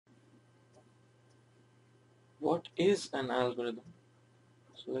What is an algorithm?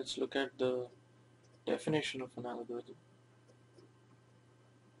 So let's look at the definition of an algorithm.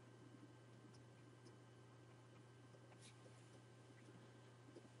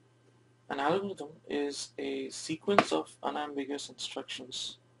 An algorithm is a sequence of unambiguous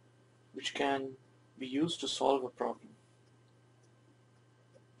instructions which can be used to solve a problem.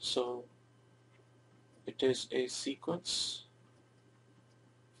 So it is a sequence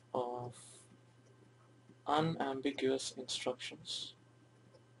of unambiguous instructions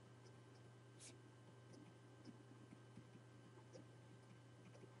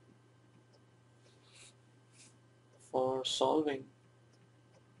for solving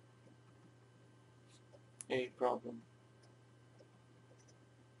a problem.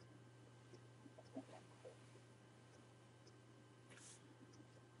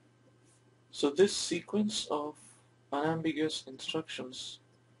 So this sequence of unambiguous instructions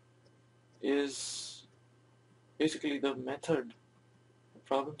is basically the method, the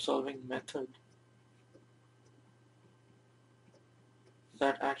problem solving method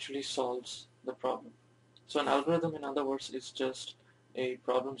that actually solves the problem. So an algorithm, in other words, is just a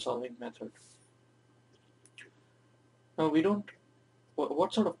problem solving method. Now we don't,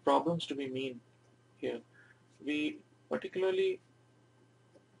 what sort of problems do we mean here? We particularly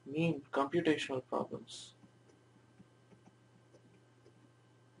mean computational problems,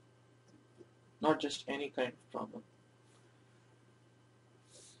 not just any kind of problem.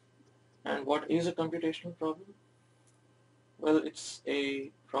 And what is a computational problem? Well, it's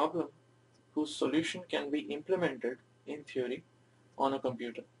a problem whose solution can be implemented in theory on a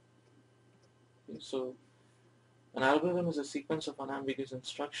computer. Okay, so an algorithm is a sequence of unambiguous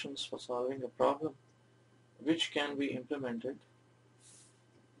instructions for solving a problem which can be implemented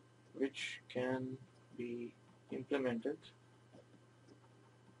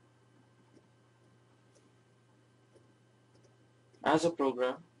as a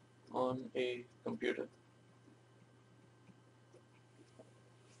program on a computer.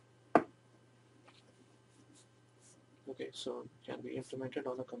 Okay, so it can be implemented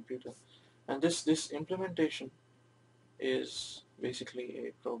on a computer, and this implementation is basically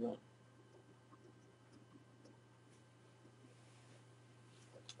a program.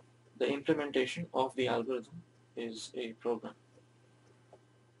 The implementation of the algorithm is a program.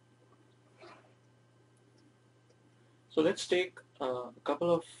 So let's take a couple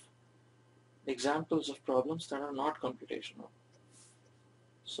of examples of problems that are not computational.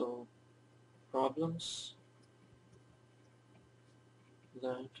 So problems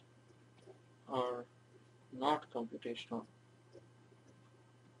that are not computational.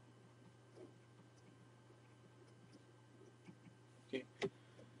 Okay.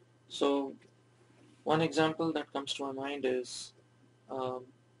 So one example that comes to my mind is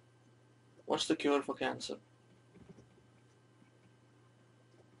what's the cure for cancer?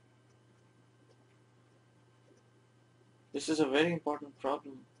 This is a very important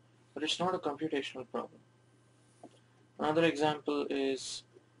problem, but it's not a computational problem. Another example is,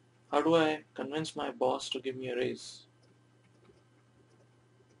 how do I convince my boss to give me a raise?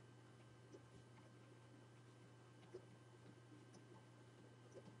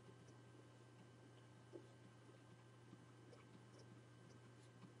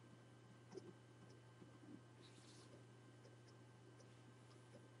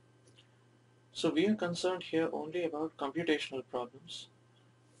 So we are concerned here only about computational problems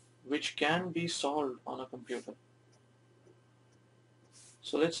which can be solved on a computer.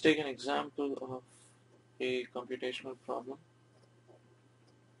 So let's take an example of a computational problem,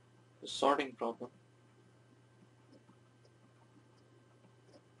 a sorting problem.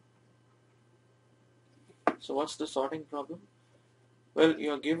 So what's the sorting problem? Well,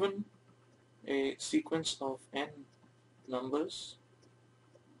 you're given a sequence of n numbers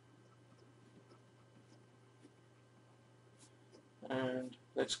and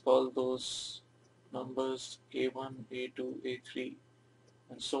let's call those numbers A1, A2, A3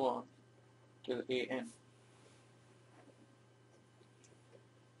 and so on till AN.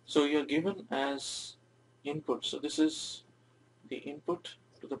 So you're given as input. So this is the input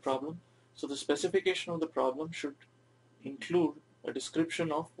to the problem. So the specification of the problem should include a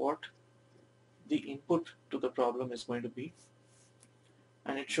description of what the input to the problem is going to be,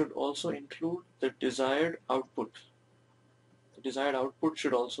 and it should also include the desired output. The desired output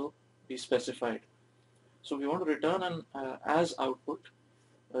should also be specified. So we want to return an as output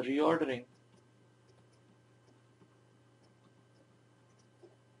a reordering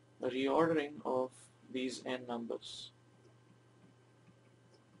of these n numbers.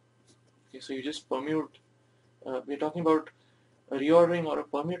 Okay, so you just permute. We're talking about a reordering or a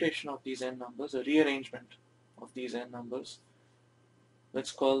permutation of these n numbers, a rearrangement of these n numbers.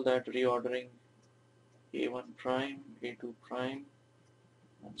 Let's call that reordering a1 prime, a2 prime,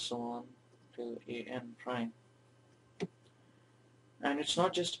 and so on till an prime. And it's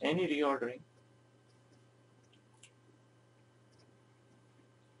not just any reordering,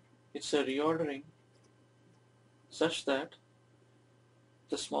 it's a reordering such that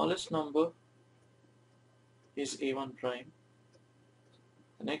the smallest number is a1 prime,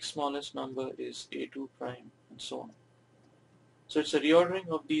 the next smallest number is a2 prime, and so on. So it's a reordering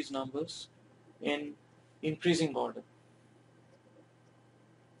of these numbers in increasing order.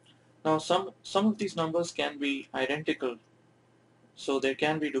 Now some of these numbers can be identical, so there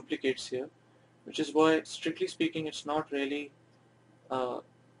can be duplicates here, which is why, strictly speaking, it's not really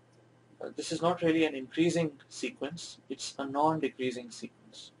this is not really an increasing sequence, it's a non-decreasing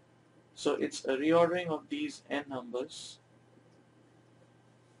sequence. So it's a reordering of these n numbers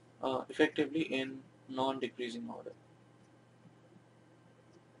effectively in non-decreasing order.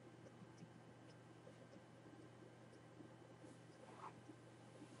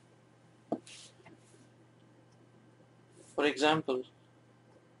 For example,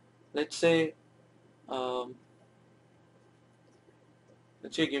 let's say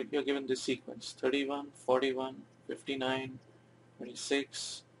you're given this sequence 31, 41, 59,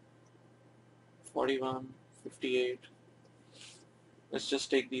 26, 41, 58. Let's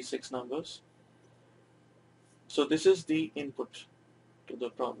just take these 6 numbers. So this is the input to the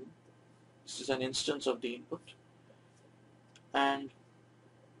problem. This is an instance of the input, and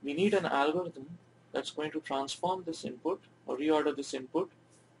we need an algorithm that's going to transform this input or reorder this input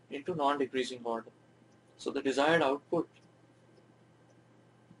into non-decreasing order. So the desired output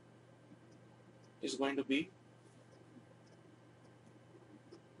is going to be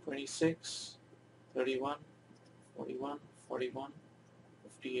 26, 31, 41, 41,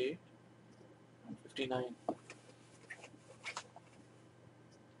 58, and 59.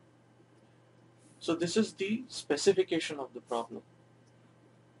 So this is the specification of the problem,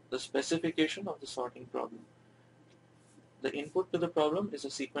 the specification of the sorting problem. The input to the problem is a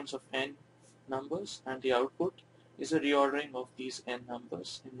sequence of n numbers, and the output is a reordering of these n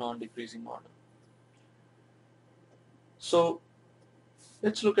numbers in non-decreasing order. So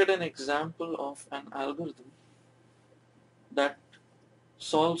let's look at an example of an algorithm that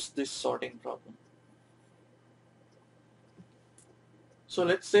solves this sorting problem. So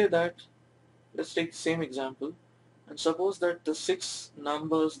let's take the same example, and suppose that the 6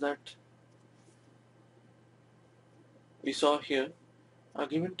 numbers that we saw here are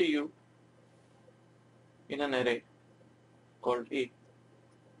given to you in an array called A.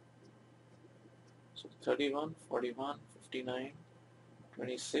 So 31, 41, 59,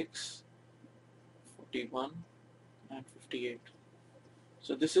 26, 41, and 58.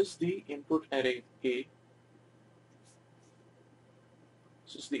 So this is the input array A.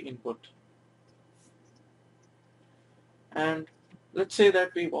 This is the input. And let's say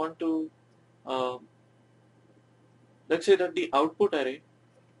that we want to, let's say that the output array,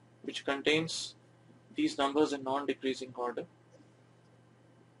 which contains these numbers in non-decreasing order,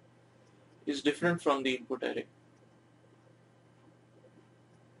 is different from the input array.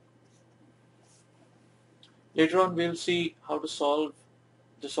 Later on we'll see how to solve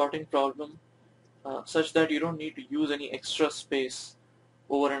the sorting problem such that you don't need to use any extra space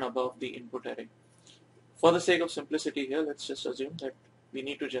over and above the input array. For the sake of simplicity here, let's just assume that we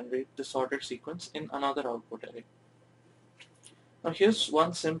need to generate the sorted sequence in another output array. Now here's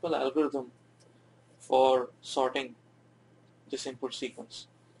one simple algorithm for sorting this input sequence.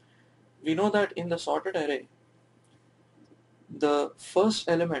 We know that in the sorted array, the first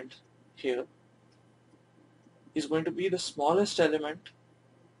element here is going to be the smallest element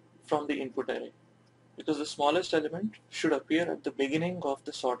from the input array, because the smallest element should appear at the beginning of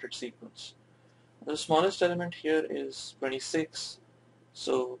the sorted sequence. The smallest element here is 26,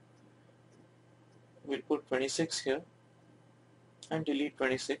 so we'll put 26 here and delete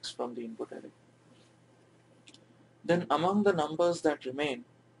 26 from the input array. Then among the numbers that remain,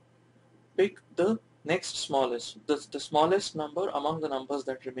 pick the next smallest, the smallest number among the numbers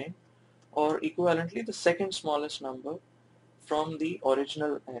that remain, or equivalently the second smallest number from the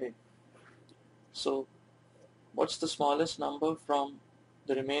original array. So what's the smallest number from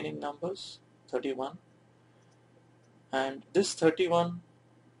the remaining numbers? 31, and this 31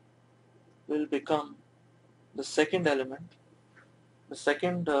 will become the second element, the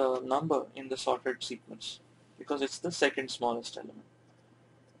second number in the sorted sequence, because it's the second smallest element.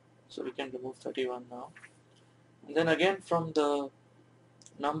 So we can remove 31 now, and then again from the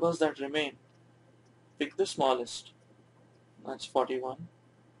numbers that remain, pick the smallest, that's 41.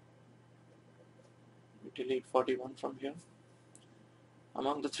 We We delete 41 from here.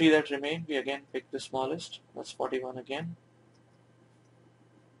 Among the three that remain, we again pick the smallest. That's 41 again.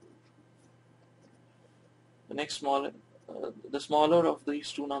 The next the smaller of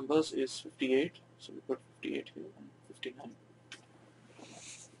these two numbers is 58. So we put 58 here and 59.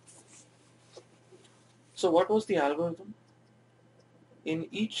 So what was the algorithm? In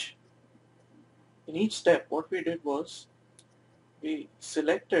each step, what we did was we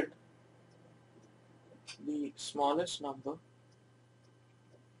selected the smallest number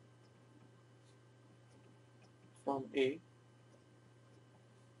from A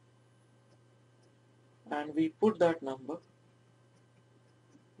and we put that number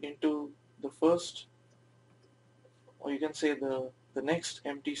into the first, or you can say the next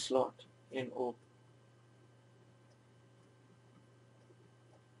empty slot in O.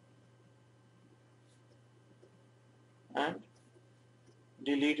 And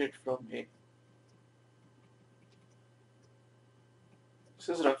delete it from A. This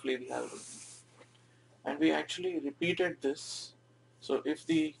is roughly the algorithm. And we actually repeated this. So if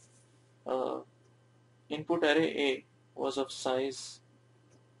the input array A was of size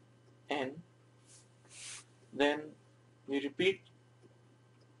n, then we repeat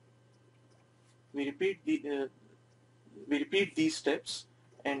these steps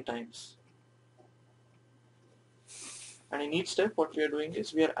n times. And in each step, what we are doing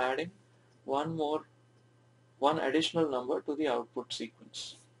is we are adding one additional number to the output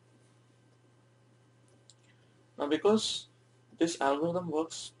sequence. Now, because this algorithm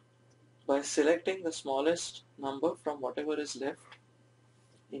works by selecting the smallest number from whatever is left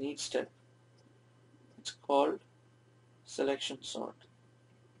in each step, it's called selection sort.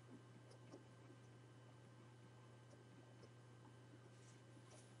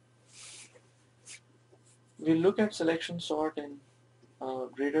 We'll look at selection sort in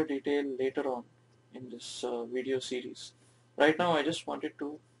greater detail later on in this video series. Right now, I just wanted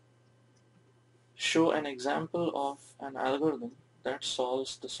to show an example of an algorithm that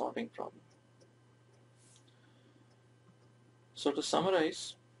solves the sorting problem. So to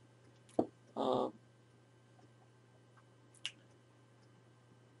summarize,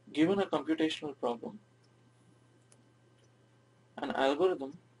 given a computational problem, an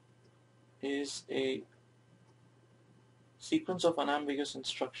algorithm is a sequence of unambiguous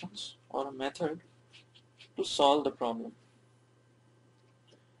instructions or a method to solve the problem.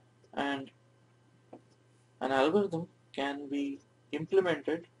 And an algorithm can be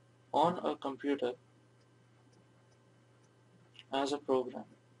implemented on a computer as a program.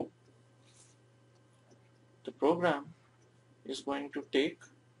 The program is going to take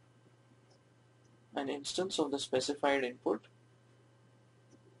an instance of the specified input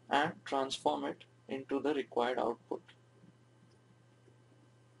and transform it into the required output.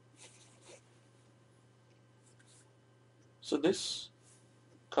 So this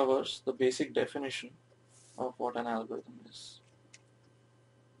covers the basic definition of what an algorithm is.